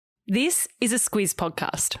This is a Squiz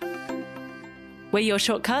podcast. We're your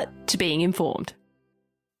shortcut to being informed.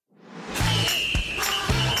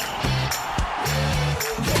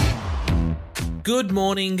 Good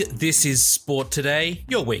morning, this is Sport Today,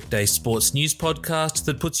 your weekday sports news podcast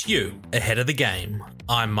that puts you ahead of the game.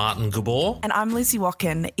 I'm Martin Gabor. And I'm Lucy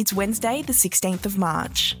Watkin. It's Wednesday, the 16th of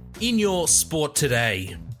March. In your Sport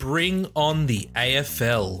Today, bring on the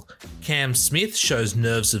AFL. Cam Smith shows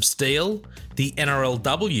nerves of steel, the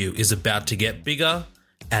NRLW is about to get bigger,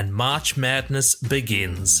 and March Madness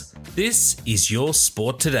begins. This is your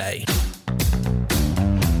Sport Today.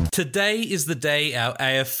 Today is the day our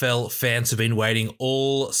AFL fans have been waiting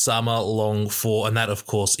all summer long for, and that, of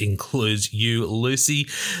course, includes you, Lucy.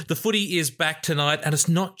 The footy is back tonight, and it's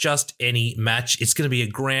not just any match. It's going to be a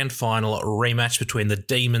grand final rematch between the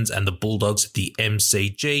Demons and the Bulldogs at the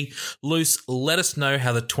MCG. Luce, let us know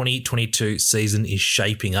how the 2022 season is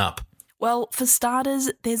shaping up. Well, for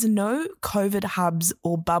starters, there's no COVID hubs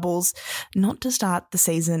or bubbles, not to start the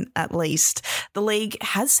season at least. The league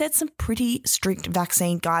has set some pretty strict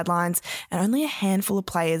vaccine guidelines, and only a handful of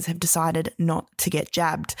players have decided not to get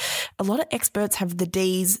jabbed. A lot of experts have the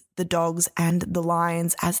D's, the Dogs and the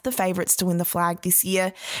Lions as the favourites to win the flag this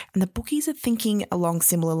year, and the bookies are thinking along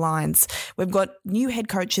similar lines. We've got new head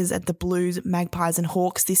coaches at the Blues, Magpies and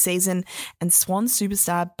Hawks this season, and Swan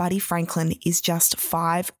superstar Buddy Franklin is just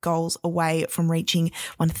 5 goals away from reaching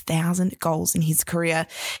 1,000 goals in his career.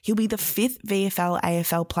 He'll be the 5th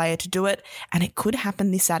VFL-AFL player to do it, and it could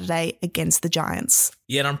happen this Saturday against the Giants.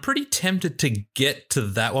 Yeah, and I'm pretty tempted to get to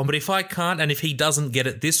that one, but if I can't, and if he doesn't get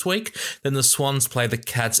it this week, then the Swans play the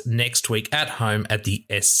Cats next week at home at the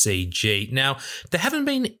SCG. Now, there haven't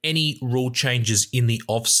been any rule changes in the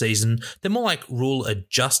off-season. They're more like rule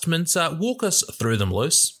adjustments. Walk us through them,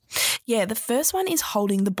 Luce. Yeah, the first one is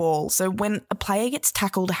holding the ball. So when a player gets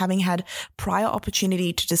tackled having had prior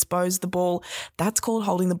opportunity to dispose the ball, that's called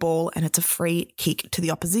holding the ball, and it's a free kick to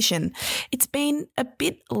the opposition. It's been a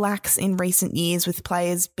bit lax in recent years with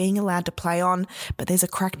players being allowed to play on, but there's a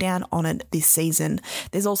crackdown on it this season.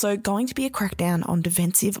 There's also going to be a crackdown on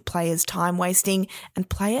defensive players' time wasting and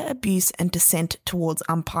player abuse and dissent towards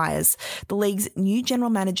umpires. The league's new general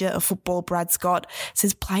manager of football, Brad Scott,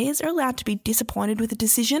 says players are allowed to be disappointed with a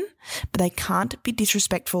decision, but they can't be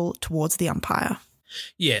disrespectful towards the umpire.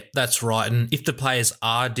 Yeah, that's right. And if the players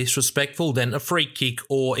are disrespectful, then a free kick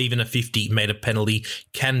or even a 50-metre penalty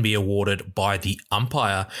can be awarded by the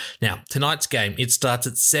umpire. Now, tonight's game, it starts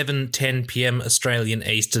at 7:10 p.m. Australian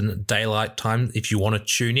Eastern Daylight Time if you want to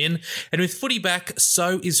tune in. And with footy back,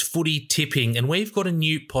 so is footy tipping. And we've got a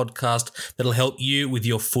new podcast that'll help you with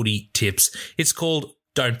your footy tips. It's called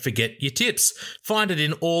Don't Forget Your Tips. Find it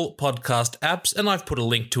in all podcast apps, and I've put a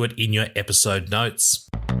link to it in your episode notes.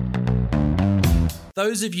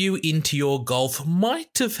 Those of you into your golf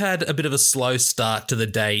might have had a bit of a slow start to the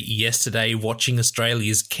day yesterday watching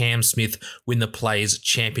Australia's Cam Smith win the Players'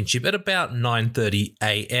 Championship at about 9:30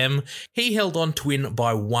 a.m. He held on to win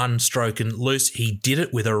by 1 stroke, and Luce, he did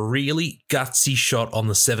it with a really gutsy shot on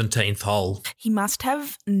the 17th hole. He must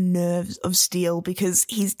have nerves of steel because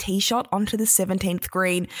his tee shot onto the 17th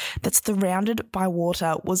green that's surrounded by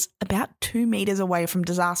water was about 2 metres away from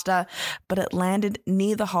disaster, but it landed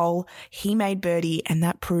near the hole. He made birdie, and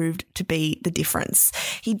that proved to be the difference.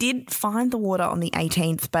 He did find the water on the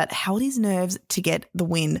 18th, but held his nerves to get the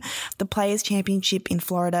win. The Players' Championship in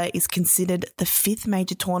Florida is considered the 5th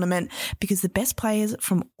major tournament because the best players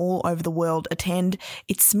from all over the world attend.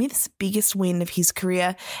 It's Smith's biggest win of his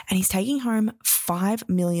career, and he's taking home $5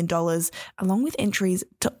 million, along with entries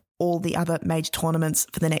to all the other major tournaments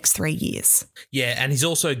for the next 3 years. Yeah, and he's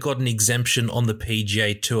also got an exemption on the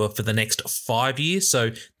PGA Tour for the next 5 years,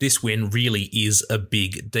 so this win really is a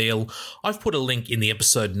big deal. I've put a link in the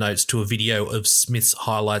episode notes to a video of Smith's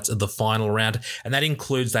highlights of the final round, and that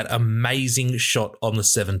includes that amazing shot on the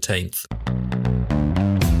 17th.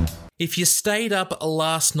 If you stayed up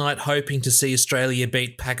last night hoping to see Australia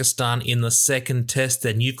beat Pakistan in the second test,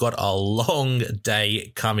 then you've got a long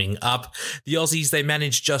day coming up. The Aussies, they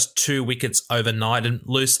managed just 2 wickets overnight, and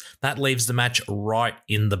Luce, that leaves the match right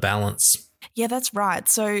in the balance. Yeah, that's right.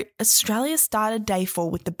 So Australia started day 4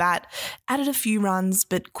 with the bat, added a few runs,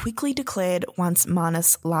 but quickly declared once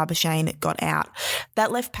Marnus Labuschagne got out.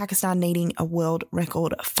 That left Pakistan needing a world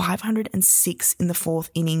record 506 in the 4th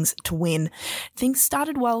innings to win. Things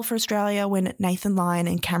started well for Australia when Nathan Lyon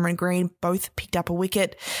and Cameron Green both picked up a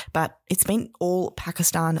wicket, but it's been all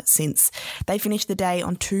Pakistan since. They finished the day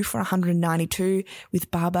on 2 for 192,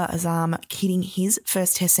 with Babar Azam hitting his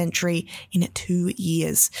first Test century in 2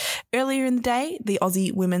 years. Earlier in the day, the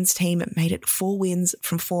Aussie women's team made it 4 wins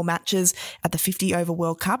from 4 matches at the 50 over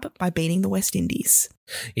World Cup by beating the West Indies.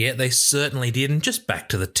 Yeah, they certainly did. And just back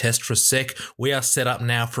to the test for a sec, we are set up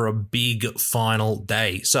now for a big final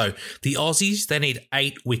day. So the Aussies, they need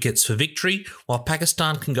 8 wickets for victory, while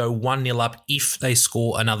Pakistan can go 1-0 up if they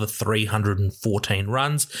score another 314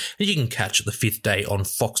 runs. And you can catch the 5th day on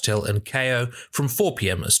Foxtel and KO from 4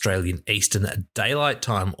 p.m. Australian Eastern Daylight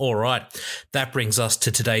Time. All right, that brings us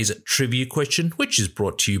to today's trivia question, which is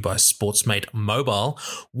brought to you by Sportsmate Mobile.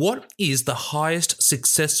 What is the highest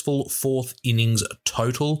successful 4th innings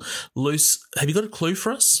total? Luce, have you got a clue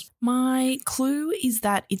for us? My clue is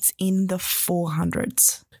that it's in the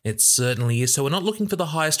 400s. It certainly is. So we're not looking for the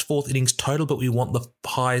highest 4th innings total, but we want the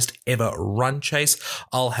highest ever run chase.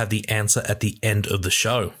 I'll have the answer at the end of the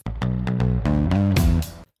show.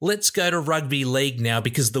 Let's go to rugby league now,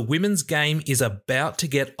 because the women's game is about to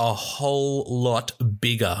get a whole lot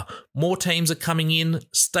bigger. More teams are coming in,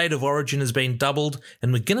 state of origin has been doubled,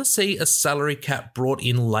 and we're going to see a salary cap brought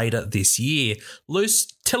in later this year. Luce,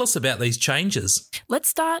 tell us about these changes. Let's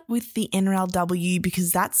start with the NRLW,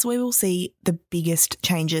 because that's where we'll see the biggest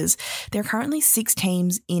changes. There are currently 6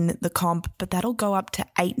 teams in the comp, but that'll go up to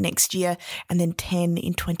 8 next year and then 10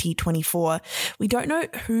 in 2024. We don't know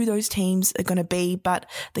who those teams are going to be, but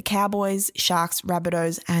the Cowboys, Sharks,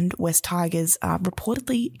 Rabbitohs and West Tigers are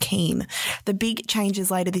reportedly keen. The big changes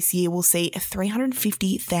later this year will see a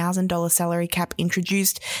 $350,000 salary cap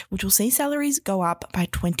introduced, which will see salaries go up by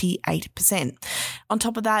 28%. On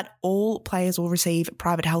top of that, all players will receive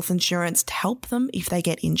private health insurance to help them if they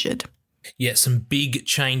get injured. Yeah, some big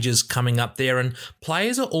changes coming up there, and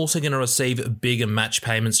players are also going to receive bigger match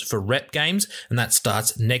payments for rep games, and that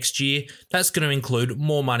starts next year. That's going to include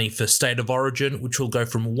more money for State of Origin, which will go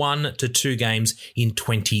from 1 to 2 games in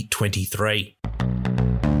 2023.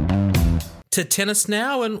 To tennis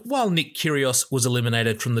now, and while Nick Kyrgios was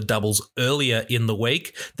eliminated from the doubles earlier in the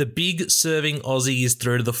week, the big serving Aussie is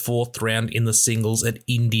through to the 4th round in the singles at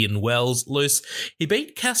Indian Wells. Luce, he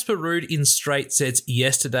beat Casper Ruud in straight sets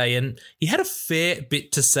yesterday, and he had a fair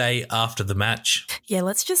bit to say after the match. Yeah,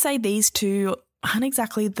 let's just say these two aren't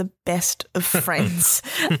exactly the best of friends.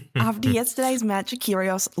 After yesterday's match,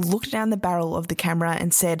 Kyrgios looked down the barrel of the camera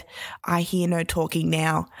and said, "I hear no talking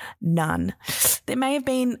now, none." There may have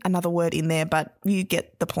been another word in there, but you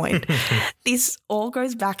get the point. This all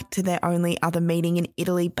goes back to their only other meeting in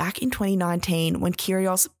Italy back in 2019, when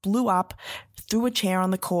Kyrgios blew up, threw a chair on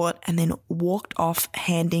the court and then walked off,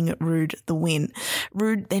 handing Ruud the win.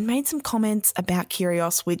 Ruud then made some comments about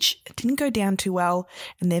Kyrgios, which didn't go down too well,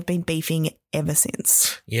 and they've been beefing ever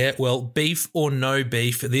since. Yeah, well, beef or no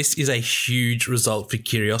beef, this is a huge result for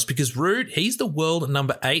Kyrgios, because Ruud, he's the world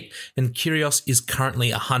number 8 and Kyrgios is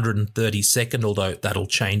currently 132nd, although that'll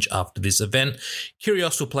change after this event.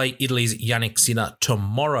 Kyrgios will play Italy's Jannik Sinner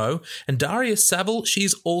tomorrow, and Daria Saville,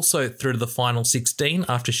 she's also through to the final 16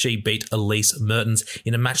 after she beat Elise Mertens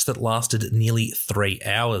in a match that lasted nearly 3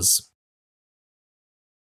 hours.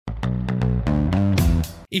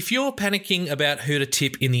 If you're panicking about who to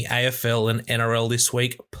tip in the AFL and NRL this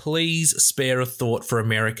week, please spare a thought for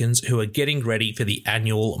Americans who are getting ready for the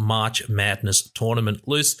annual March Madness tournament.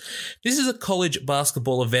 Luce, this is a college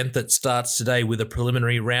basketball event that starts today with a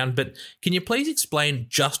preliminary round, but can you please explain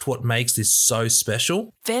just what makes this so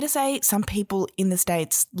special? Fair to say some people in the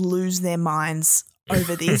States lose their minds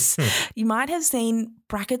over this. You might have seen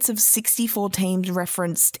brackets of 64 teams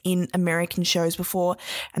referenced in American shows before,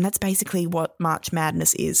 and that's basically what March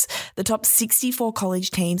Madness is. The top 64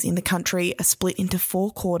 college teams in the country are split into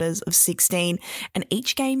 4 quarters of 16, and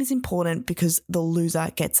each game is important because the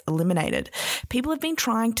loser gets eliminated. People have been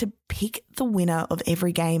trying to pick the winner of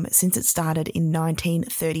every game since it started in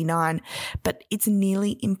 1939, but it's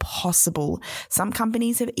nearly impossible. Some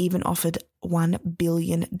companies have even offered $1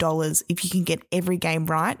 billion if you can get every game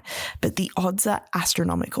right, but the odds are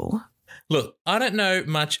astronomical. Look, I don't know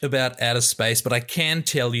much about outer space, but I can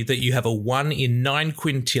tell you that you have a 1 in 9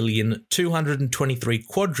 quintillion, 223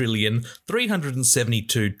 quadrillion,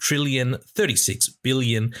 372 trillion, 36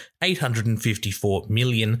 billion, 854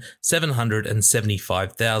 million,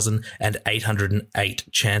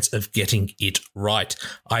 775,808 chance of getting it right.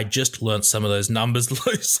 I just learnt some of those numbers,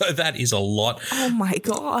 so that is a lot. Oh my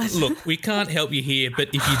God. Look, we can't help you here, but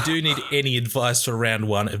if you do need any advice for round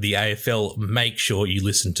 1 of the AFL, make sure you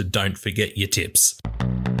listen to Don't Forget Your Tips.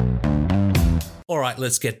 All right,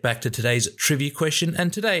 let's get back to today's trivia question.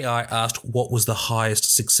 And today I asked what was the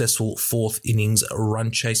highest successful fourth innings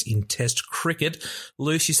run chase in Test cricket.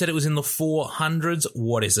 Luce, you said it was in the 400s.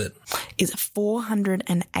 What is it? Is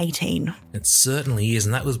 418. It certainly is,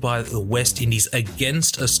 and that was by the West Indies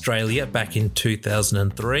against Australia back in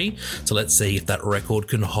 2003. So let's see if that record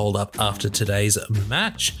can hold up after today's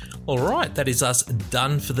match. All right, that is us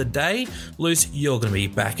done for the day. Luce, you're going to be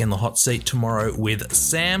back in the hot seat tomorrow with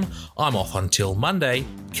Sam. I'm off until Monday.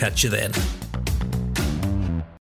 Catch you then.